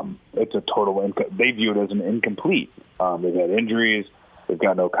know, it's a total, they view it as an incomplete. They've had injuries. They've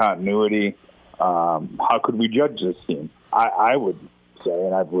got no continuity. How could we judge this team? I would say,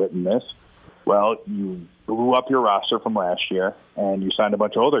 and I've written this, well, you blew up your roster from last year, and you signed a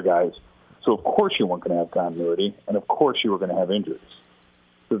bunch of older guys. So, of course, you weren't going to have continuity, and, of course, you were going to have injuries.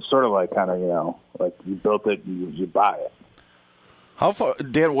 So it's sort of like, kind of, you know, like, you built it, you buy it. How far,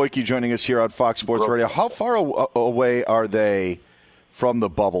 Dan Wojcicki joining us here on Fox Sports Radio, how far away are they from the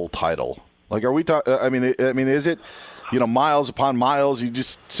bubble title? Like, are we talking, I mean, is it, you know, miles upon miles? You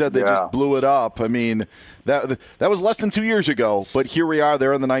just said they just blew it up. I mean, that was less than 2 years ago, but here we are.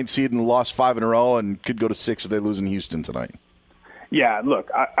 They're in the 9th seed and lost 5 in a row and could go to 6 if they lose in Houston tonight. Yeah, look,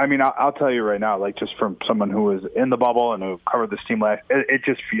 I mean, I'll tell you right now, like, just from someone who was in the bubble and who covered this team last, it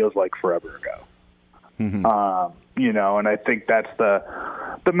just feels like forever ago. Mm-hmm. You know, and I think that's the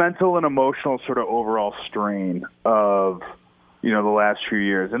mental and emotional sort of overall strain of, you know, the last few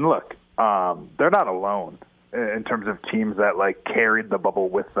years. And look, they're not alone in terms of teams that, like, carried the bubble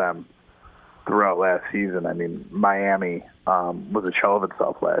with them throughout last season. I mean, Miami was a shell of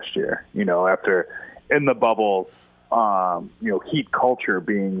itself last year. After in the bubble, heat culture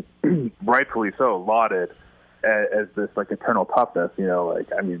being rightfully so lauded as this like eternal toughness. They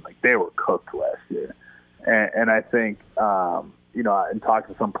were cooked last year, and I think and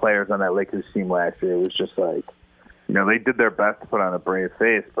talking to some players on that Lakers team last year, it was just like, they did their best to put on a brave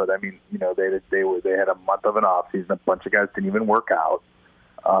face, but I mean, they had a month of an off season. A bunch of guys didn't even work out.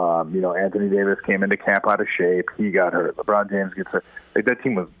 Anthony Davis came into camp out of shape. He got hurt. LeBron James gets hurt. Like, that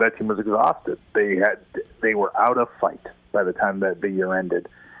team was exhausted. They were out of fight by the time that the year ended.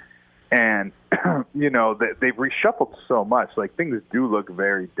 And they've reshuffled so much. Like, things do look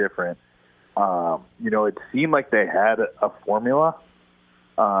very different. It seemed like they had a formula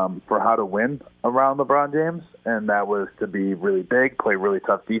for how to win around LeBron James, and that was to be really big, play really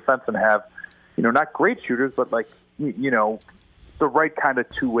tough defense, and have, not great shooters, but like, the right kind of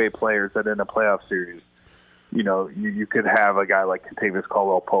two-way players that in a playoff series, you could have a guy like Kentavious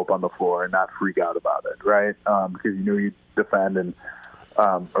Caldwell-Pope on the floor and not freak out about it, right? Because you'd defend, and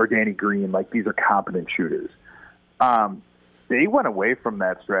or Danny Green, like, these are competent shooters. They went away from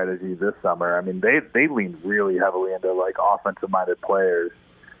that strategy this summer. I mean, they leaned really heavily into like offensive-minded players.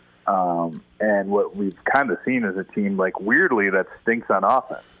 And what we've kind of seen is a team, like, weirdly, that stinks on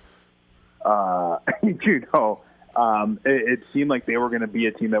offense. It seemed like they were going to be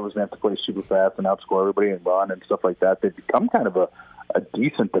a team that was going to have to play super fast and outscore everybody and run and stuff like that. They've become kind of a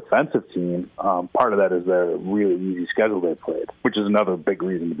decent defensive team. Part of that is their really easy schedule they played, which is another big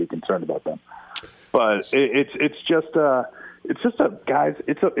reason to be concerned about them. But it's just a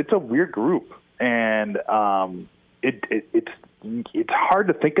weird group, and it's hard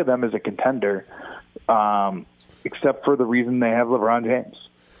to think of them as a contender, except for the reason they have LeBron James.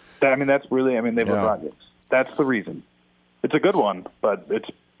 They have LeBron James. That's the reason. It's a good one, but it's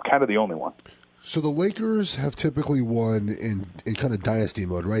kind of the only one. So the Lakers have typically won in kind of dynasty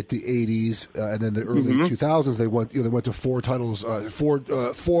mode, right? The 80s and then the early 2000s, they went to four titles,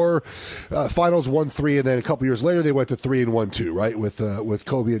 four finals, won three, and then a couple years later they went to 3 and 1-2, right? With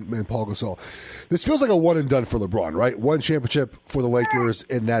Kobe and Paul Gasol. This feels like a one and done for LeBron, right? One championship for the Lakers,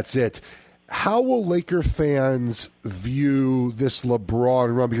 and that's it. How will Laker fans view this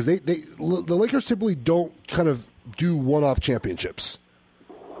LeBron run? Because the Lakers typically don't kind of do one-off championships.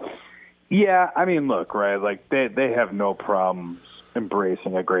 Yeah, I mean, look, right? Like, they have no problems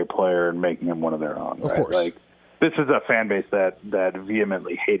embracing a great player and making him one of their own. Right? Of course. Like, this is a fan base that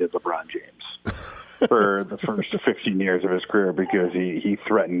vehemently hated LeBron James for the first 15 years of his career because he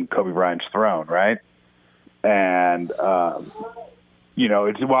threatened Kobe Bryant's throne, right? And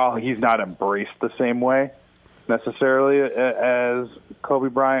it's while he's not embraced the same way necessarily as Kobe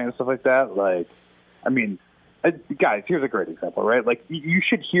Bryant and stuff like that. Like, I mean, guys, here's a great example, right? Like, you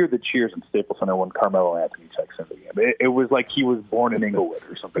should hear the cheers in Staples Center when Carmelo Anthony checks in the game. It was like he was born in Inglewood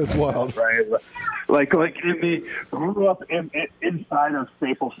or something. That's wild, right? Like grew up inside of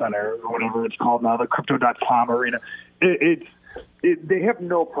Staples Center or whatever it's called now, the Crypto.com arena. They have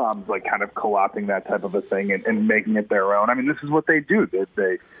no problems like kind of co-opting that type of a thing and making it their own. I mean, this is what they do.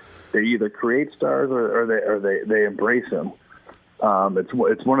 They either create stars or they embrace them.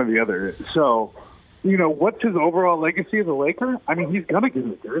 It's one or the other. So, what's his overall legacy as a Laker? I mean, he's gonna get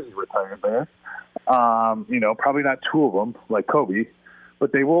his jersey retired there. Probably not two of them like Kobe,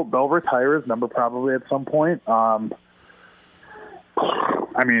 but they'll retire his number probably at some point. I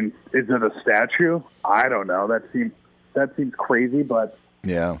mean, is it a statue? I don't know. That seems crazy, but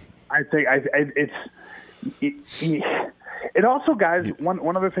yeah, I think it also, guys,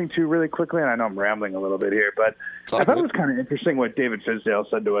 one other thing too, really quickly, and I know I'm rambling a little bit here, but I thought it was kind of interesting what David Fizdale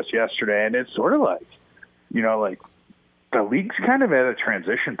said to us yesterday, and it's sort of like, like the league's kind of at a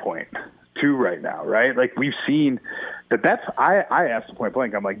transition point too right now, right? Like, we've seen that's I asked him point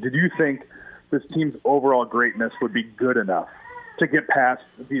blank, I'm like, did you think this team's overall greatness would be good enough to get past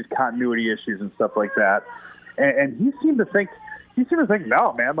these continuity issues and stuff like that? And he seemed to think,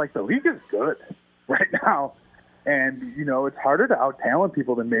 no, man, like, the league is good right now. And, it's harder to out-talent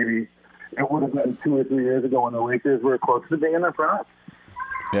people than maybe it would have been 2 or 3 years ago when the Lakers were close to being in the front.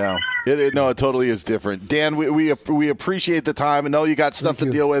 Yeah. It totally is different. Dan, we appreciate the time. I know you got stuff to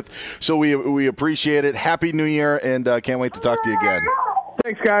deal with, so we appreciate it. Happy New Year, and can't wait to talk to you again.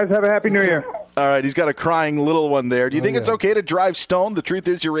 Thanks, guys. Have a happy New Year. All right, he's got a crying little one there. Do you think it's okay to drive stoned? The truth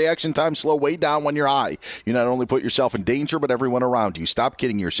is your reaction times slow way down when you're high. You not only put yourself in danger, but everyone around you. Stop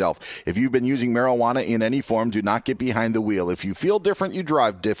kidding yourself. If you've been using marijuana in any form, do not get behind the wheel. If you feel different, you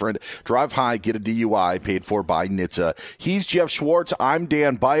drive different. Drive high, get a DUI, paid for by NHTSA. He's Jeff Schwartz. I'm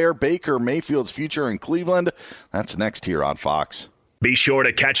Dan Beyer. Baker Mayfield's future in Cleveland. That's next here on Fox. Be sure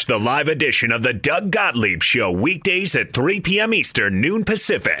to catch the live edition of the Doug Gottlieb Show weekdays at 3 p.m. Eastern, noon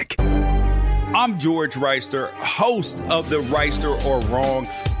Pacific. I'm George Reister, host of the Reister or Wrong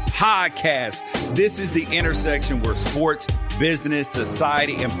podcast. This is the intersection where sports, business,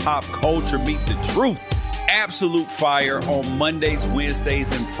 society, and pop culture meet the truth. Absolute fire on Mondays,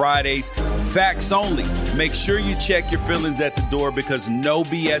 Wednesdays, and Fridays. Facts only. Make sure you check your feelings at the door because no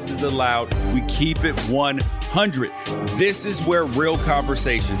BS is allowed. We keep it 100. This is where real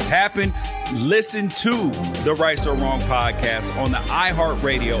conversations happen. Listen to the Right or Wrong podcast on the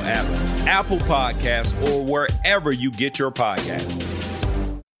iHeartRadio app, Apple Podcasts, or wherever you get your podcasts.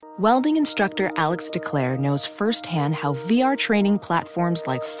 Welding instructor Alex DeClaire knows firsthand how VR training platforms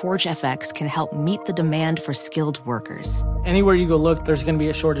like ForgeFX can help meet the demand for skilled workers. Anywhere you go look, there's going to be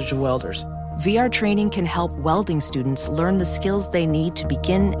a shortage of welders. VR training can help welding students learn the skills they need to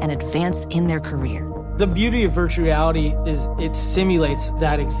begin and advance in their career. The beauty of virtual reality is it simulates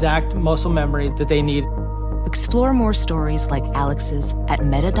that exact muscle memory that they need. Explore more stories like Alex's at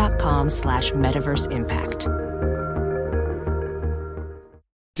meta.com/metaverseimpact.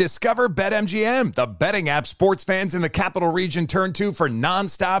 Discover BetMGM, the betting app sports fans in the capital region turn to for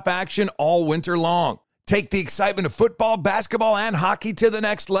nonstop action all winter long. Take the excitement of football, basketball, and hockey to the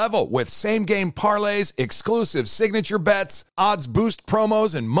next level with same-game parlays, exclusive signature bets, odds boost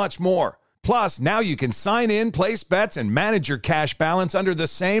promos, and much more. Plus, now you can sign in, place bets, and manage your cash balance under the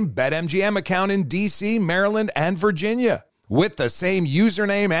same BetMGM account in D.C., Maryland, and Virginia. With the same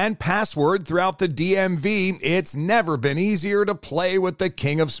username and password throughout the DMV, it's never been easier to play with the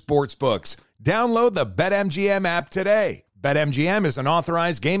king of sportsbooks. Download the BetMGM app today. BetMGM is an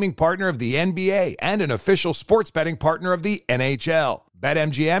authorized gaming partner of the NBA and an official sports betting partner of the NHL.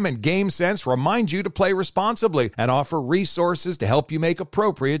 BetMGM and GameSense remind you to play responsibly and offer resources to help you make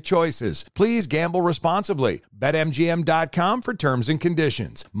appropriate choices. Please gamble responsibly. BetMGM.com for terms and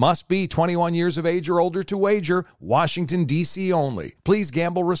conditions. Must be 21 years of age or older to wager. Washington, D.C. only. Please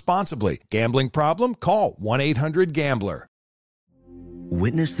gamble responsibly. Gambling problem? Call 1-800-GAMBLER.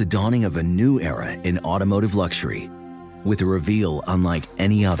 Witness the dawning of a new era in automotive luxury with a reveal unlike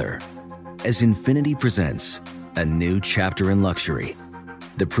any other as Infiniti presents a new chapter in luxury.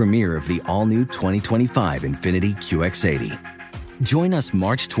 The premiere of the all-new 2025 Infiniti QX80. Join us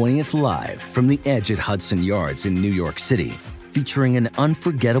March 20th live from the Edge at Hudson Yards in New York City, featuring an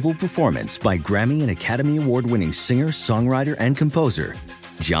unforgettable performance by Grammy and Academy Award-winning singer, songwriter, and composer,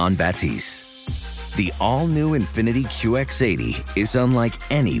 Jon Batiste. The all-new Infiniti QX80 is unlike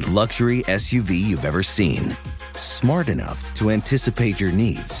any luxury SUV you've ever seen. Smart enough to anticipate your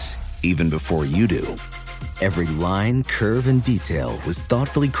needs, even before you do. Every line, curve, and detail was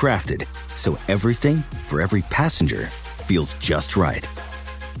thoughtfully crafted so everything for every passenger feels just right.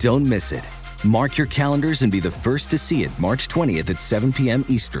 Don't miss it. Mark your calendars and be the first to see it March 20th at 7 p.m.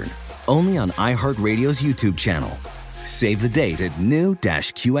 Eastern, only on iHeartRadio's YouTube channel. Save the date at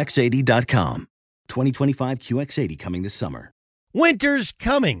new-QX80.com. 2025 QX80 coming this summer. Winter's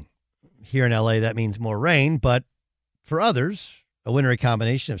coming. Here in LA, that means more rain, but for others, a wintry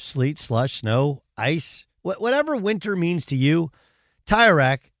combination of sleet, slush, snow, ice. Whatever winter means to you, Tire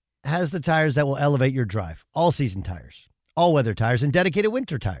Rack has the tires that will elevate your drive. All-season tires, all-weather tires, and dedicated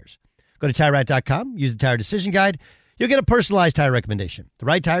winter tires. Go to TireRack.com, use the Tire Decision Guide. You'll get a personalized tire recommendation. The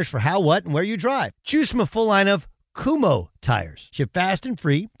right tires for how, what, and where you drive. Choose from a full line of Kumo tires. Ship fast and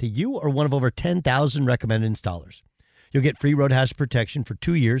free to you or one of over 10,000 recommended installers. You'll get free road hazard protection for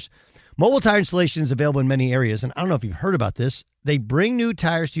 2 years. Mobile tire installation is available in many areas, and I don't know if you've heard about this. They bring new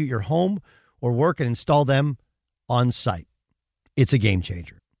tires to your home or work and install them on site. It's a game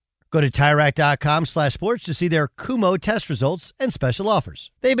changer. Go to TireRack.com/sports to see their Kumo test results and special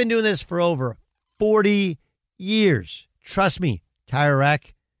offers. They've been doing this for over 40 years. Trust me, Tire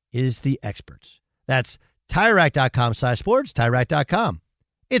Rack is the experts. That's TireRack.com/sports, TireRack.com.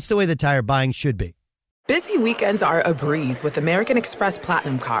 It's the way the tire buying should be. Busy weekends are a breeze with American Express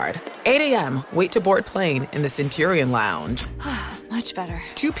Platinum Card. 8 a.m., wait to board plane in the Centurion Lounge. Much better.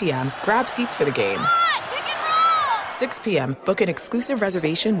 2 p.m., grab seats for the game. 6 p.m., book an exclusive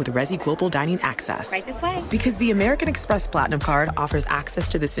reservation with Resi Global Dining Access. Right this way. Because the American Express Platinum Card offers access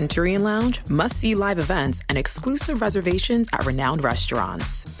to the Centurion Lounge, must-see live events, and exclusive reservations at renowned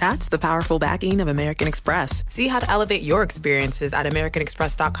restaurants. That's the powerful backing of American Express. See how to elevate your experiences at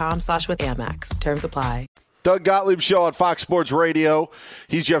americanexpress.com/withAmex. Terms apply. Doug Gottlieb Show on Fox Sports Radio.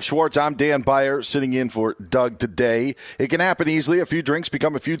 He's Jeff Schwartz. I'm Dan Beyer, sitting in for Doug today. It can happen easily. A few drinks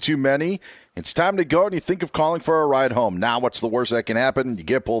become a few too many, It's time to go, and you think of calling for a ride home. Now, what's the worst that can happen? You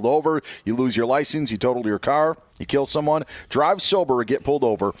get pulled over, you lose your license, you total your car, you kill someone. Drive sober or get pulled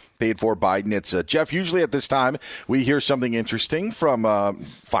over, paid for by NHTSA. Jeff, usually at this time, we hear something interesting from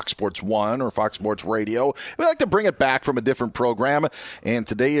Fox Sports 1 or Fox Sports Radio. We like to bring it back from a different program, and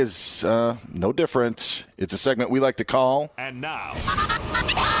today is no different. It's a segment we like to call... And now...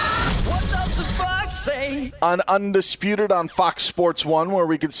 What does the fox say? On Undisputed on Fox Sports 1, where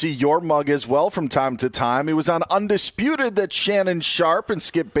we could see your mug as well from time to time. It was on Undisputed that Shannon Sharpe and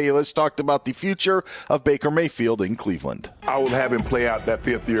Skip Bayless talked about the future of Baker Mayfield in Cleveland. I will have him play out that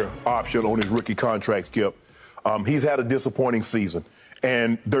fifth-year option on his rookie contract, Skip. He's had a disappointing season,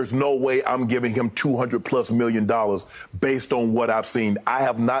 and there's no way I'm giving him $200+ million based on what I've seen. I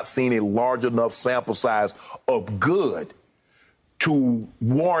have not seen a large enough sample size of good to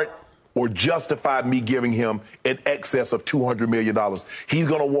warrant or justify me giving him in excess of $200 million. He's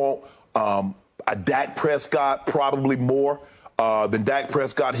going to want a Dak Prescott, probably more than Dak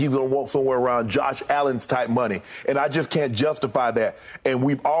Prescott. He's going to want somewhere around Josh Allen's type money. And I just can't justify that. And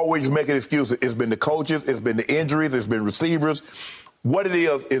we've always making excuses. It's been the coaches, it's been the injuries, it's been receivers. What it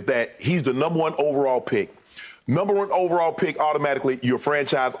is that he's the number one overall pick. Number one overall pick, automatically, you're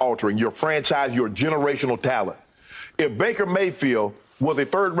franchise altering. You're franchise, you're generational talent. If Baker Mayfield was a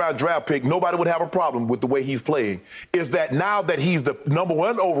third-round draft pick, nobody would have a problem with the way he's playing. Is that now that he's the number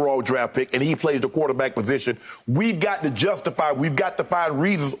one overall draft pick and he plays the quarterback position, we've got to justify, we've got to find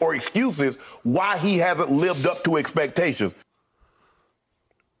reasons or excuses why he hasn't lived up to expectations.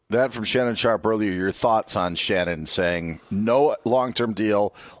 That from Shannon Sharpe earlier. Your thoughts on Shannon saying no long-term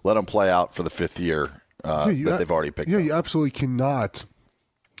deal, let him play out for the fifth year that they've already picked. Yeah, up. You absolutely cannot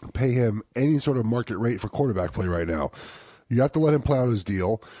pay him any sort of market rate for quarterback play right now. You have to let him play out his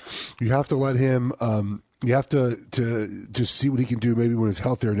deal. You have to let him. You have to just see what he can do maybe when he's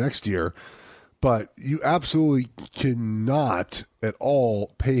healthier next year. But you absolutely cannot at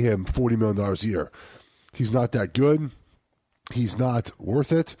all pay him $40 million a year. He's not that good. He's not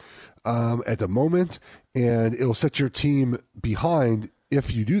worth it at the moment, and it'll set your team behind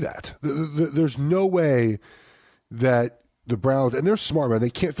if you do that. There's no way that the Browns, and they're smart, man, they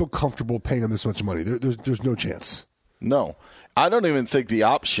can't feel comfortable paying him this much money. There's no chance. No. I don't even think the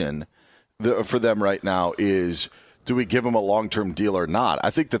option for them right now is, do we give him a long-term deal or not?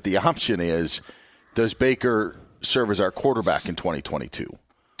 I think that the option is, does Baker serve as our quarterback in 2022?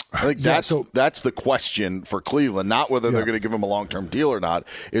 I think that's the question for Cleveland, not whether they're going to give him a long-term deal or not.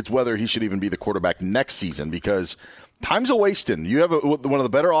 It's whether he should even be the quarterback next season, because time's a wasting. You have one of the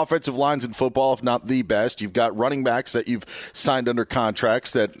better offensive lines in football, if not the best. You've got running backs that you've signed under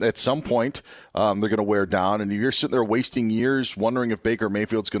contracts that at some point they're going to wear down, and you're sitting there wasting years wondering if Baker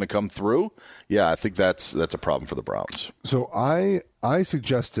Mayfield's going to come through. Yeah, I think that's a problem for the Browns. So I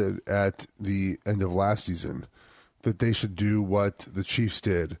suggested at the end of last season that they should do what the Chiefs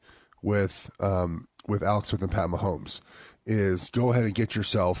did with Alex Smith and Pat Mahomes, is go ahead and get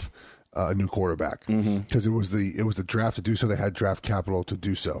yourself a new quarterback, because it was the draft to do so. They had draft capital to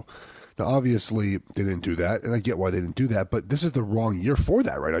do so. Now, obviously, they didn't do that, and I get why they didn't do that. But this is the wrong year for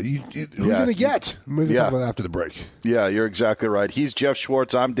that right now. Who are you going to get? Maybe talk about that after the break. Yeah, you're exactly right. He's Jeff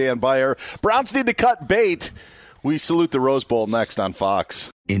Schwartz. I'm Dan Beyer. Browns need to cut bait. We salute the Rose Bowl next on Fox.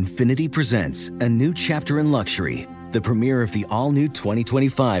 Infiniti presents a new chapter in luxury, the premiere of the all-new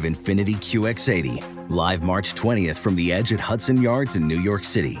 2025 Infiniti QX80, live March 20th from the Edge at Hudson Yards in New York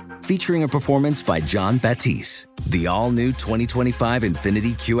City, featuring a performance by John Batiste. The all-new 2025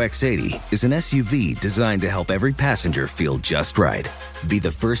 Infiniti QX80 is an SUV designed to help every passenger feel just right. Be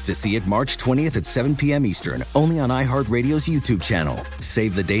the first to see it March 20th at 7 p.m. Eastern, only on iHeartRadio's YouTube channel.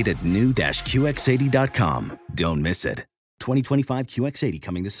 Save the date at new-QX80.com. Don't miss it. 2025 QX80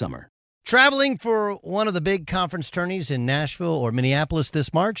 coming this summer. Traveling for one of the big conference tourneys in Nashville or Minneapolis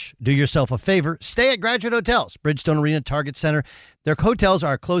this March? Do yourself a favor. Stay at Graduate Hotels, Bridgestone Arena, Target Center. Their hotels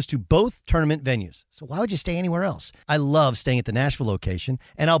are close to both tournament venues. So why would you stay anywhere else? I love staying at the Nashville location,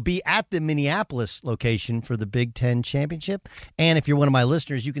 and I'll be at the Minneapolis location for the Big Ten Championship. And if you're one of my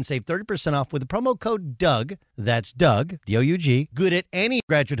listeners, you can save 30% off with the promo code DOUG. That's Doug, D-O-U-G. Good at any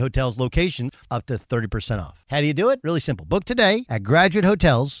Graduate Hotels location, up to 30% off. How do you do it? Really simple. Book today at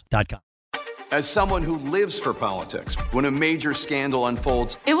graduatehotels.com. As someone who lives for politics, when a major scandal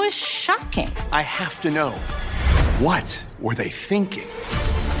unfolds, it was shocking. I have to know, what were they thinking?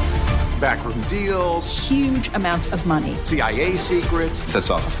 Backroom deals, huge amounts of money, CIA secrets, sets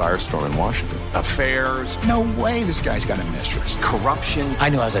off a firestorm in Washington, affairs. No way this guy's got a mistress. Corruption. I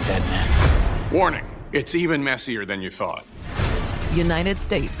knew I was a dead man. Warning, it's even messier than you thought. United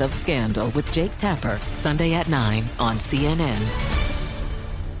States of Scandal with Jake Tapper, Sunday at 9 on CNN.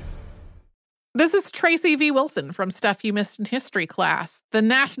 This is Tracy V. Wilson from Stuff You Missed in History class. The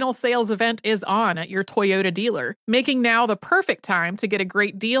national sales event is on at your Toyota dealer, making now the perfect time to get a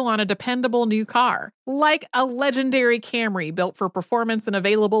great deal on a dependable new car. Like a legendary Camry built for performance and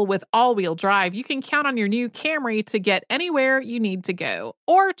available with all-wheel drive, you can count on your new Camry to get anywhere you need to go.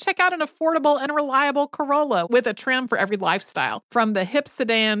 Or check out an affordable and reliable Corolla with a trim for every lifestyle. From the hip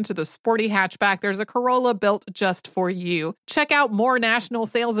sedan to the sporty hatchback, there's a Corolla built just for you. Check out more national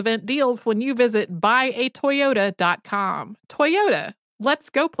sales event deals when you visit buyatoyota.com. Toyota, let's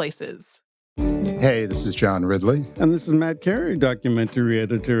go places. Hey, this is John Ridley. And this is Matt Carey, documentary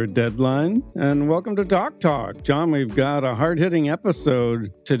editor at Deadline. And welcome to Doc Talk. John, we've got a hard-hitting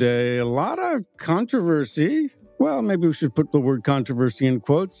episode today. A lot of controversy. Well, maybe we should put the word controversy in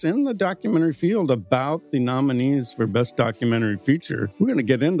quotes in the documentary field about the nominees for Best Documentary Feature. We're going to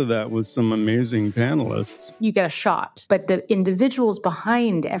get into that with some amazing panelists. You get a shot, but the individuals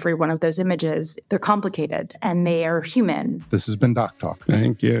behind every one of those images, they're complicated and they are human. This has been Doc Talk.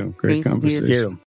 Thank you. Great conversation. Thank you.